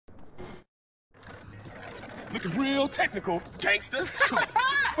Looking real technical, gangster. You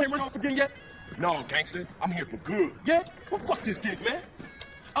ain't run off again yet? No, gangster, I'm here for good. Yeah? Well, fuck this gig, man.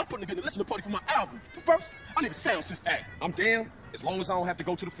 I'm putting together a listening party for my album. But first, I need a sound system. Hey, I'm down as long as I don't have to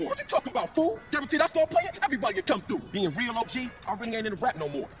go to the fort. What you talking about, fool? Guaranteed I start playing, everybody can come through. Being real OG, I really ain't into rap no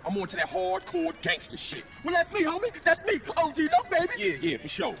more. I'm more into that hardcore gangster shit. Well, that's me, homie. That's me, OG Loc, baby. Yeah, for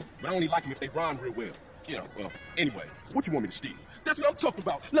sure. But I only like them if they rhyme real well. You know, well, anyway, what you want me to steal? That's what I'm talking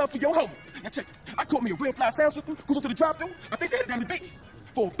about. Love for your homies. Now check it. I caught me a real fly sound system, goes up to the drive-thru. I think they headed down the beach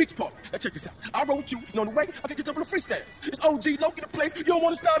for a beach party. Now check this out. I roll with you, and on the way, I can get a couple of freestyles. It's OG Loc in the place. You don't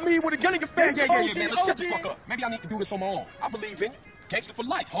want to stop me with a gun in your face. Yeah, man. Let's shut the fuck up. Maybe I need to do this on my own. I believe in it. Gangster for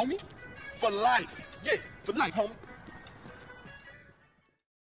life, homie. For life. Yeah, for life, homie.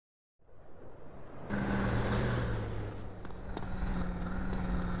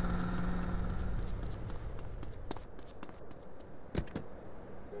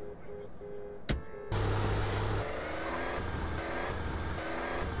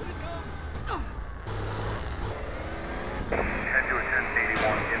 Head to a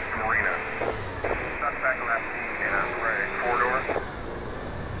 1081 in Marina. Suspect left seen in a red corridor.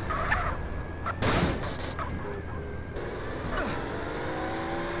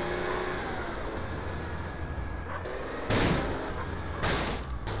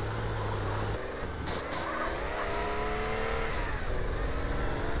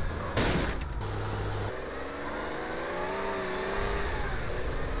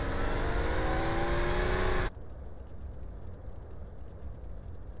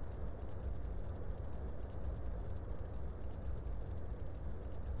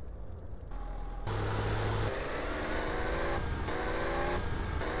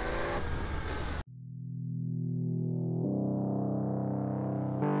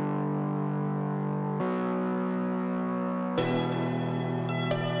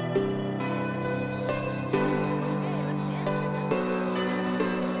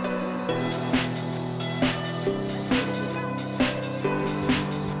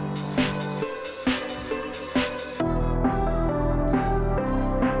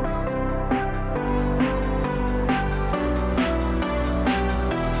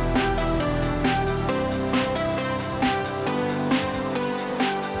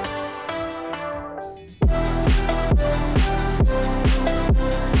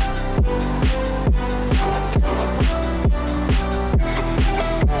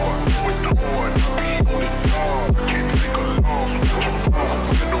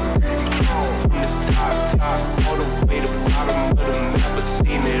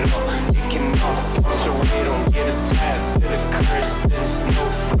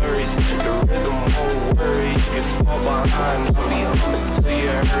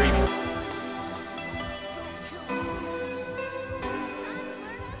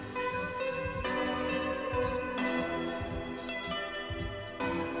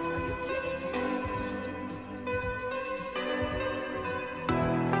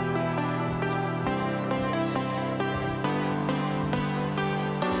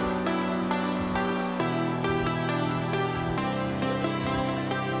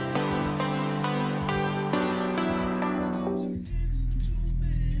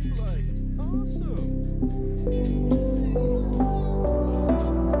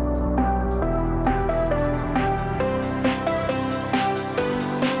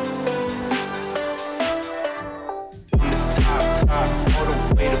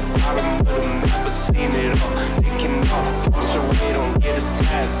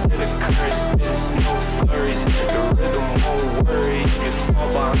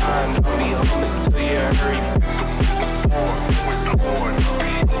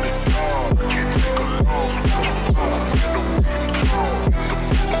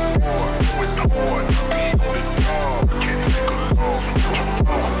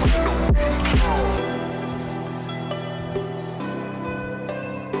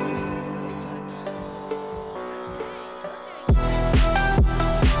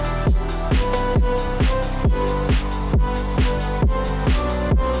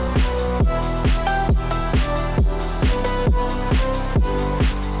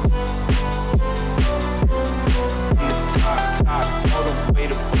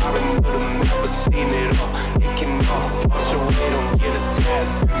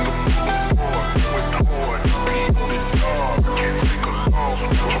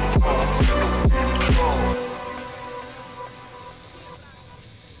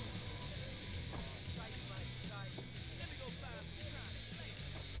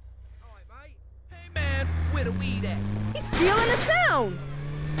 Where the weed at? He's stealing the sound!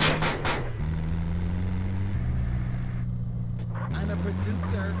 I'm a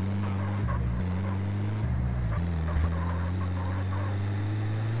producer.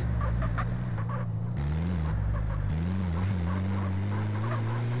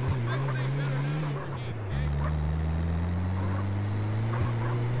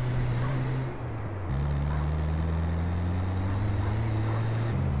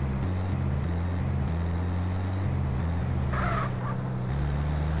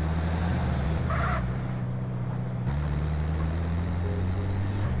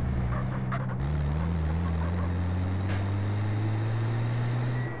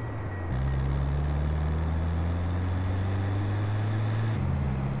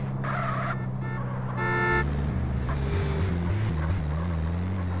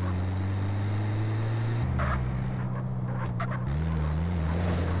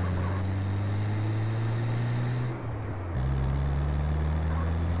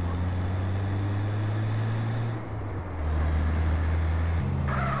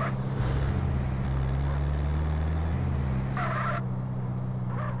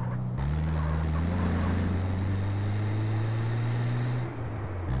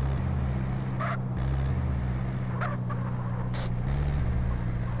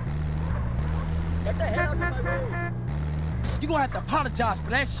 gonna have to apologize for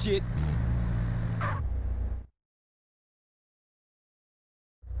that shit.